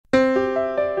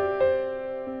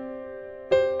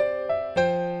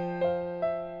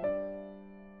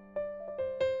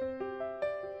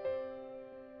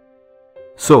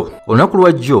So olunaku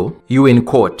lwajjo UN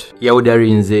Court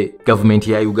yawudarinze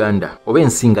gavumenti ya Uganda oba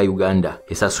ensinga Uganda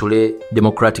esasule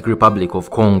Democratic Republic of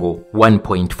Congo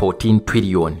 1.14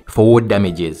 trillion for war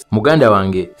damages. Muganda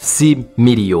wange si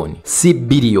million, si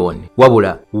billion,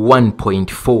 wabula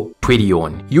 1.4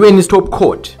 trillion. UN Stop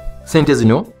Court sente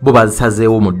zino bo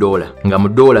bazisazeewo mu dola nga mu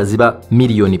dola ziba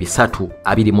miliyoni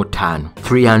 325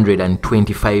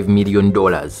 $325 million.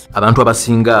 Abantu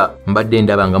abasinga mbadde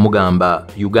ndaba nga mugamba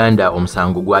Uganda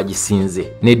omusango gwagisinze.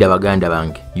 Nedda baganda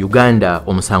bange, Uganda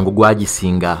omusango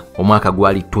gwagisinga omwaka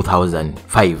gwali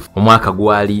 2005, omwaka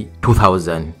gwali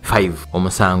 2005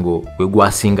 omusango gwe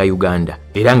gwasinga Uganda,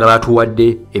 era nga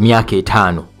batuwadde emyaka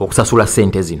 5 okusasula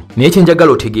sente zino. Naye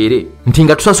kyenjagala otegeere nti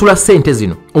nga tusasula sente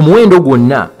zino omuwendo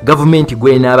gwonna gavumenti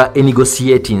gwenaaba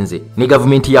negotiatinze ne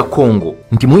gavumenti ya Congo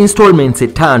nti mu installments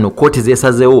 5 kooti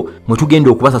zeesazeewo mwe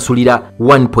tugenda okubasasulira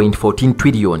 1.14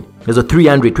 trillion ezo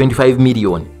 325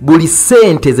 million. Buli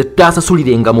sente ze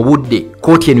tutasasulire mu budde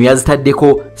kooti eno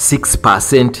yazitaddeko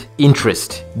 6%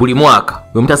 interest buli mwaka.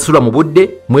 Bwe mutasasula mu budde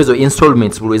mwezo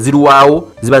installments buli zirwawo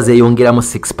ziba zeeyongeramu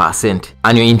 6%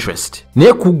 annual interest.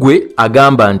 Naye kugwe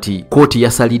agamba nti kooti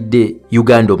yasalidde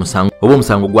Uganda omusango oba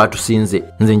omusango gwatusinze.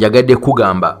 Nze njagadde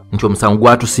kugamba nti omusango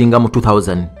gwatusinga mu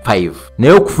 2005.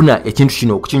 Naye okufuna ekintu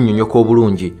kino okukinnyonnyoka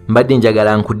obulungi mbadde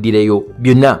njagala nkuddireyo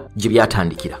byonna gye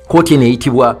byatandikira. Kooti eno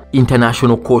eyitibwa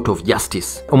International Court of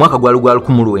Justice. Omwaka gwali gwa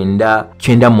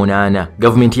 1998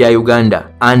 gavumenti ya Uganda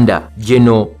under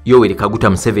General Yoweri Kaguta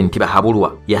Museveni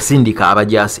Tibahabulwa yasindika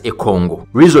abajaasi e Congo.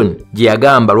 Reason gye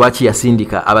yagamba lwaki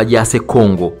yasindika abajaasi e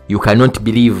Congo, you cannot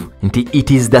believe nti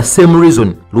it is the same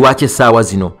reason lwaki essaawa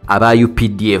zino aba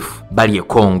UPDF bali e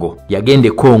Congo. Yagenda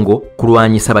e Congo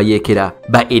kulwanyisa bayeekera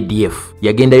ba ADF.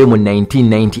 Yagendayo mu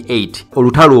 1998.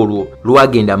 Olutalo olwo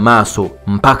lwagenda maaso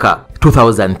mpaka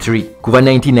 2003, kuva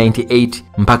 1998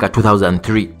 mpaka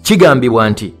 2003. Kigambibwa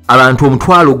nti abantu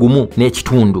omutwalo gumu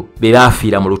n'ekitundu be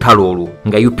baafiira mu lutalo olwo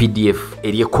nga UPDF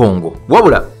eri e Congo.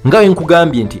 Wabula nga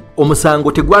nkugambye nti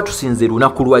omusango tegwatusinze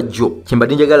lunaku lwajjo.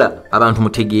 Kyembadde njagala abantu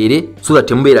mutegeere so that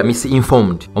temubeera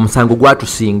misinformed. Omusango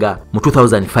gwatusinga mu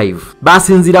 2005.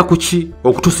 Baasinzira ku ki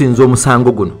okutusinza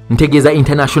omusango guno? Ntegeeza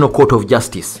International Court of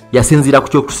Justice yasinzira ku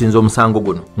ki okutusinza omusango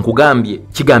guno? Nkugambye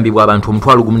kigambibwa abantu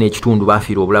omutwalo gumu n'ekitundu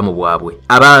baafiira obulamu bwabwe.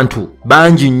 Abantu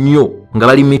bangi nnyo nga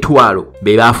bali mitwalo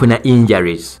be baafuna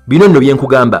injuries. Bino nno bye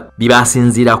nkugamba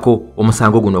bibasinzirako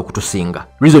omusango guno okutusinga.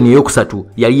 Reason eyokusatu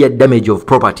yali ya damage of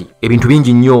property. Ebintu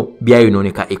bingi nnyo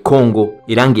byayonooneka e Congo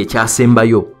era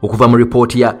ng'ekyasembayo okuva mu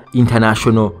report ya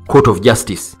International Court of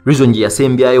Justice. Reason gye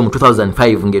yasembyayo mu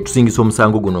 2005 ng'etusingisa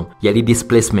omusango guno yali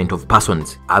displacement of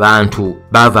persons. Abantu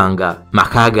baavanga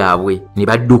maka gaabwe ne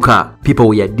badduka. People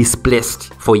were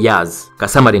displaced for years.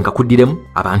 Kasamale nkakuddiremu,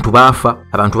 abantu baafa,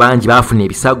 abantu bangi baafuna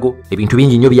ebisago, ebintu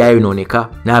bingi nnyo byayonooneka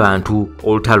n'abantu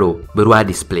olutalo bwe lwa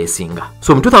displacinga.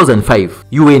 So mu 2005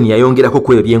 UN yayongerako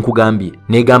ku ebyo bye nkugambye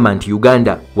n'egamba nti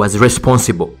Uganda was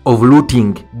responsible of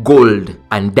looting gold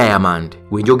and diamond.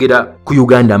 Wenjogera ku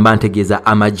Uganda mba ntegeeza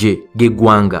amagye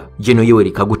g'eggwanga General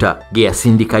Yoweri Kaguta ge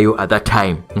yasindikayo at that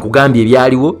time. Nkugambye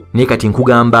ebyaliwo naye kati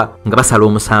nkugamba nga basala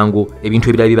omusango ebintu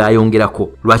ebirala bye bayongerako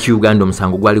lwaki Uganda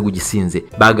omusango gwali gugisinze.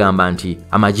 Bagamba nti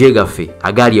amagye gaffe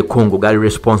agali e Congo gali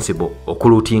responsible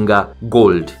okulutinga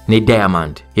gold ne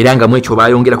diamond. Era nga mwekyo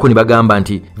bayongerako ne bagamba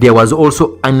nti there was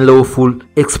also unlawful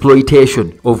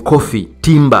exploitation of coffee,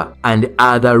 timber and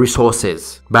other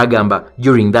resources. Bagamba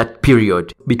during that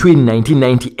period between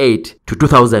 1998 to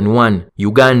 2001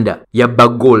 Uganda yabba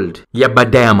gold, yabba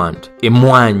diamond,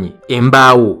 emwanyi,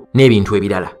 embaawo n'ebintu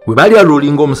ebirala. Bwe bali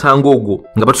balulinga omusango ogwo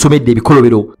nga batusomedde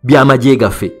ebikolobero by'amagye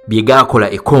gaffe bye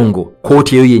gaakola e Congo,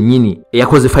 kooti eyo yennyini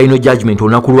eyakoze final judgment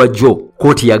olunaku lwajjo,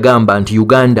 kooti yagamba nti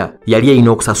Uganda yali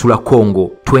erina okusasula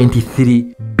Congo 23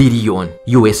 billion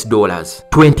US dollars.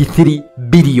 23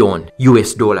 billion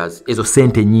US dollars. Ezo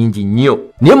sente nyingi nnyo.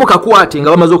 Naye mukakwate nga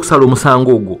bamaze okusala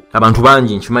omusango ogwo, abantu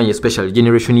bangi nkimanyi especially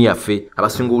generation yaffe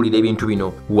abasingulira ebintu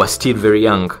bino were still very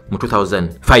young mu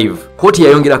 2005. Kooti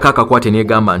yayongerako akakwate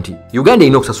n'egamba nti Uganda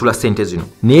erina okusasula sente zino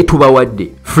naye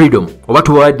tubawadde freedom oba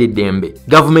tubawadde eddembe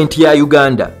gavumenti ya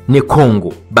Uganda ne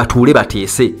Congo batuule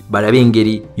bateese balabe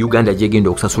engeri Uganda gyegenda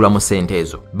okusasulamu sente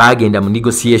ezo. Bagenda mu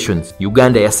negotiations,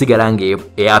 Uganda yasigala nga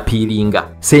eyapiiringa.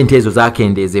 Sente ezo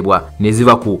zakendeezebwa ne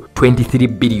ziva ku 23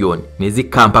 billion ne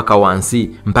zikka mpaka wansi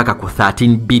mpaka ku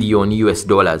 13 billion US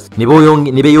dollars.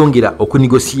 Ne beyongera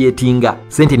okunegotiatinga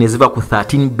sente ne ziva ku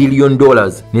 13 billion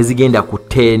dollars ne zigenda ku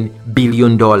 10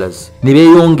 billion dollars. Ne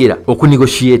beyongera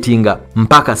okunegotiatinga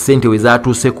mpaka sente we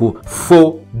zaatuuse ku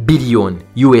 4 billion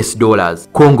US dollars.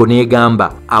 Congo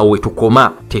negamba awe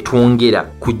tukoma tetwongera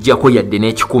kujjako yadde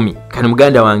n'ekikumi. Kano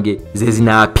muganda wange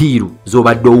zezina apiiru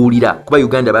zobadde owulira kuba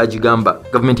Uganda bagigamba,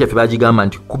 gavumenti yaffe bagigamba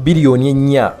nti ku biliyoni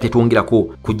 4 tetwongerako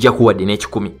kujjako wadde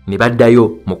n'ekikumi. Ne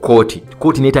baddayo mu kooti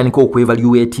netandika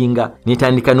okwevaluatinga,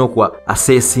 netandika n'okwa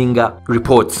assessinga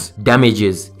reports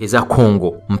damages eza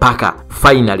Congo mpaka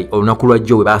finally olunaku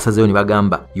lwajjo we basazeyo ne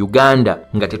bagamba Uganda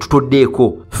nga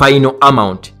tetutoddeeko final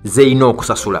amount zeina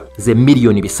okusasula ze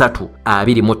miliyoni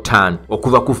 325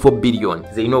 okuva ku 4 billion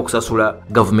zeina okusasula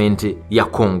government ya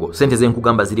Congo. Sente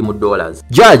zenkugamba ziri mu dollars.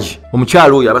 Judge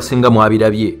omukyalo oyo abasinga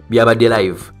mwabirabye byabadde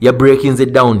live ya breakinze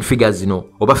down figures zino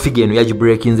oba figure eno yaji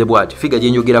breakinze bwati figure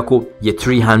gyenyogerako ye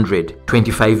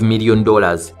 325 million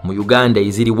dollars mu Uganda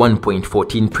iziri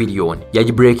 1.14 trillion.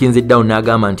 Yaji breakinze down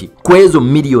n'agamba nti kwezo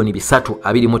miliyoni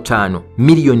 325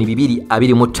 miliyoni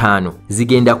 225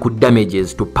 zigenda ku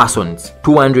damages to persons,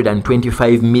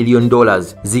 225 million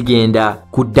dollars zigenda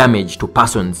ku damage to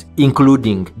persons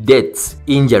including deaths,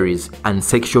 injuries and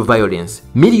sexual violence.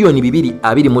 Miliyoni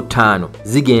 225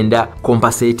 zigenda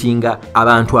compensatinga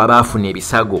abantu abafuna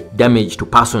ebisago, damage to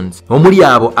persons, omuli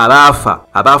abo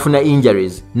abafuna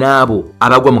injuries n'abo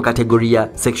abagwa mu category ya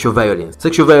sexual violence.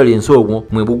 Sexual violence ogwo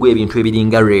mwebugwa ebintu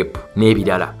ebiringa rape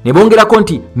n'ebirala. Ne bongerako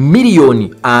nti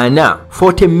miliyoni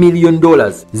 40 million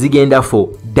dollars zigenda for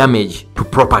damage to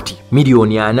property.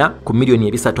 Miliyoni 4 ku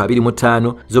miliyoni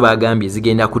 325 zo bagambye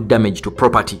zigenda ku damage to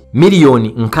property. Miliyoni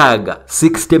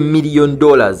 60 million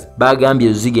dollars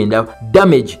bagambye zigenda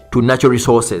damage to natural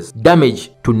resources.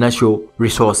 Damage to natural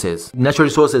resources. Natural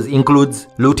resources includes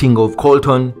looting of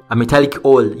coltan, a metallic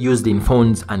oil used in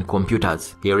phones and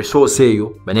computers. A resource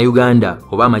eyo bana Uganda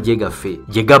oba amagye gaffe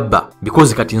gye gabba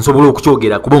because kati nsobola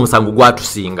okukyogera kuba omusango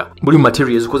gwatusinga. Buli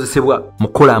materials zikozesebwa mu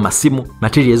kola amasimu,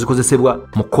 materials zikozesebwa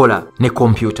mu kola ne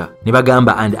computer. Ne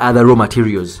bagamba and other raw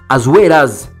materials as well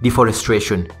as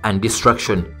deforestation and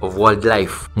destruction of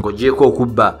wildlife. Ngojeko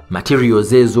okubba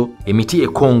materials ezo emiti e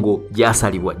Congo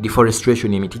gyasalibwa,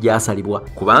 deforestation emiti gyasalibwa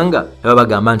kubanga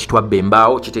bagamba nti twabba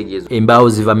embaawo, kitegeeza embaawo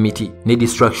ziva miti ne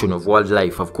destruction of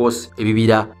wildlife. Of course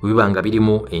ebibira bibanga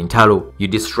birimu entalo, you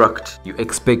destruct, you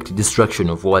expect destruction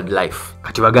of wildlife.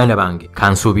 Kati baganda bange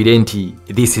kansuubire nti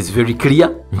this is very clear,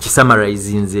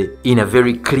 nkisummarizinze in a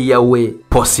very clear way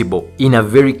possible, in a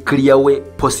very clear way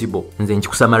possible. Nze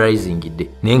nkikusummarizingidde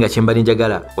naye nga kyembali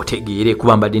njagala otegeere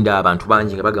kuba mbadde nda abantu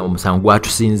bangi nga bagamba omusango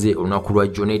gwatusinze olunaku lwa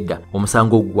Jonedda.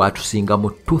 Omusango gwatusinga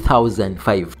mu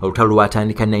 2005 olutalo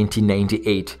lwatandika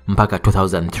 1998 mpaka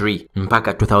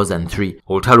 2003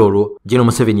 olutalo olwo General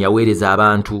Museveni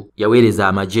yaweereza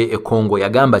amagye e Congo,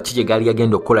 yagamba kije gali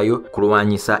yagenda okukolayo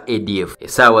kulwanyisa ADF.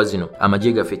 Essaawa zino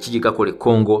amagye gaffe kije gakola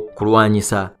Congo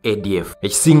kulwanyisa ADF.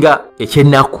 Ekisinga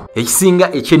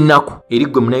ekyennaku eri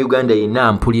gwe Munnayuganda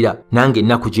yenna mpulira nange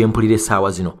ennaku gye mpulira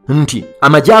essaawa zino nti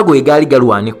amagye ago egaali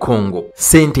galwane Congo,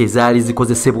 sente ezaali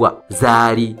zikozesebwa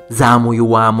zaali za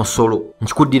muyu wa musolo.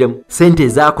 Nkikuddiremu, sente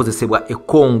ezaakozesebwa e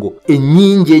Congo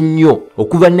ennyingi ennyo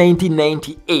okuva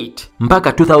 1998 mpaka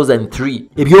 2003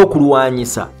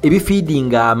 ebyokulwanyisa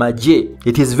ebifeedinga amagye.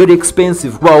 It is very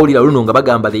expensive kuba olira luno nga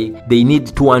bagamba they need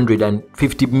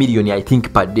 250 million I think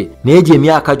per day. Naye gye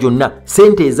emyaka gyonna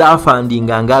sente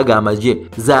ezaafandinga ngaaga amagye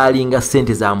zaalinga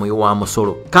sente za muyo wa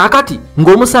musolo. Kaakati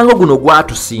ng'omusango guno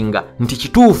gwatusinga nti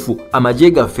kituufu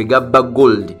amagye gaffe gabba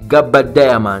gold, gabba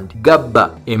diamond, gabba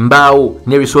embaawo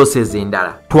ne resources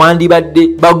endala, twandibadde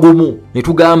bagumu ne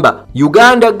tugamba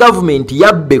Uganda government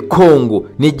yabbe Congo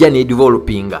nejja ne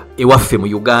developinga ewaffe mu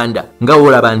Uganda nga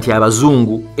olaba nti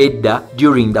abazungu edda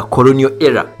during the colonial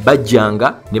era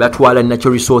bajjanga ne batwala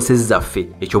natural resources zaffe.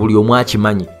 Ekyo buli omu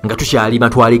akimanyi nga tukyali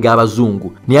matwale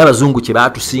g'abazungu, naye abazungu kye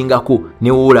baatusingako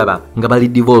ne olaba nga bali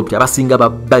developed, abasinga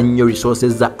babba nnyo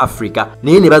resources za Africa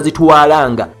naye ne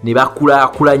bazitwalanga ne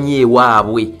bakulaakulanya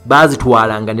ewaabwe,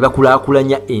 bazitwalanga ne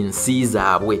bakulaakulanya ensi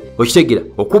zaabwe. Okitegera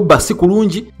okubba si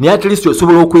kulungi naye at least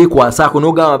osobola okwekwasaako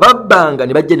n'ogamba babbanga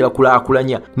ne bajja ne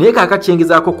bakulaakulanya. Naye kaakati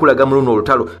kyengezaako okulaga mu luno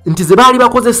olutalo nti ze baali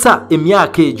bakozesa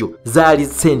emyaka egyo zaali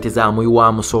sente za muyu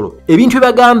wa musolo. Ebintu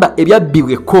ebagamba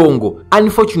ebyabbibwe Congo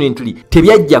unfortunately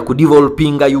tebyajja ku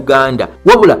developinga Uganda,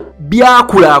 wabula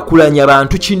byakulaakulanya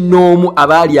bantu kinnoomu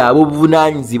abaali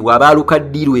ab'obuvunaanyizibwa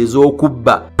abaalukaddirwa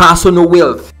ez'okubba personal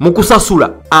wealth mu kusasula,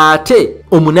 ate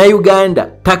Omunayuganda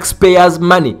taxpayers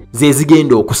money ze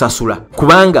zigenda okusasula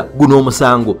kubanga guno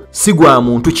omusango si gwa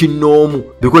muntu kinnoomu,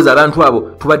 because abantu abo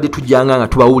tubadde tujjanga nga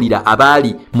tubawulira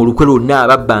abaali mu lukwe lwonna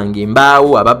ababbanga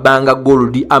embaawo, ababbanga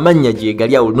gold, amannya gye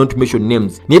gali, I will not mention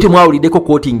names, naye temwawuliddeko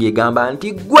quoting egamba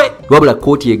nti gwe wabula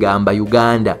kooti egamba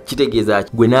Uganda kitegeeza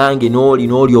gwe nange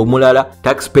n'oli omulala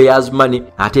taxpayers money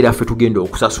ate era ffe tugenda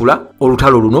okusasula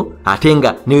olutalo luno ate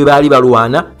nga ne bwe baali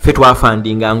balwana ffe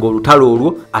twafandinganga olutalo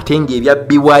olwo ate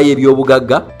ng'ebyabbibwayo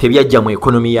eby'obugagga tebyajja mu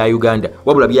ekonomi ya Uganda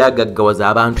wabula byagaggawaza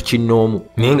abantu kinnoomu.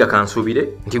 Naye nga kansuubire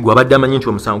nti gwe abadde amanyi nti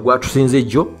omusango gwatusinze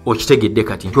jjo okitegedde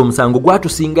kati nti omusango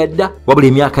gwatusinga dda wabula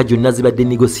emyaka gyonna zibadde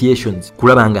negotiations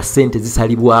kulaba nga ssente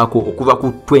zisalibwako okuva ku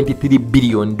 $23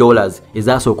 billion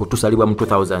ezasooka otusalibwa mu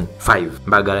 2005.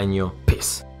 Mbagala nnyo.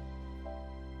 Peace.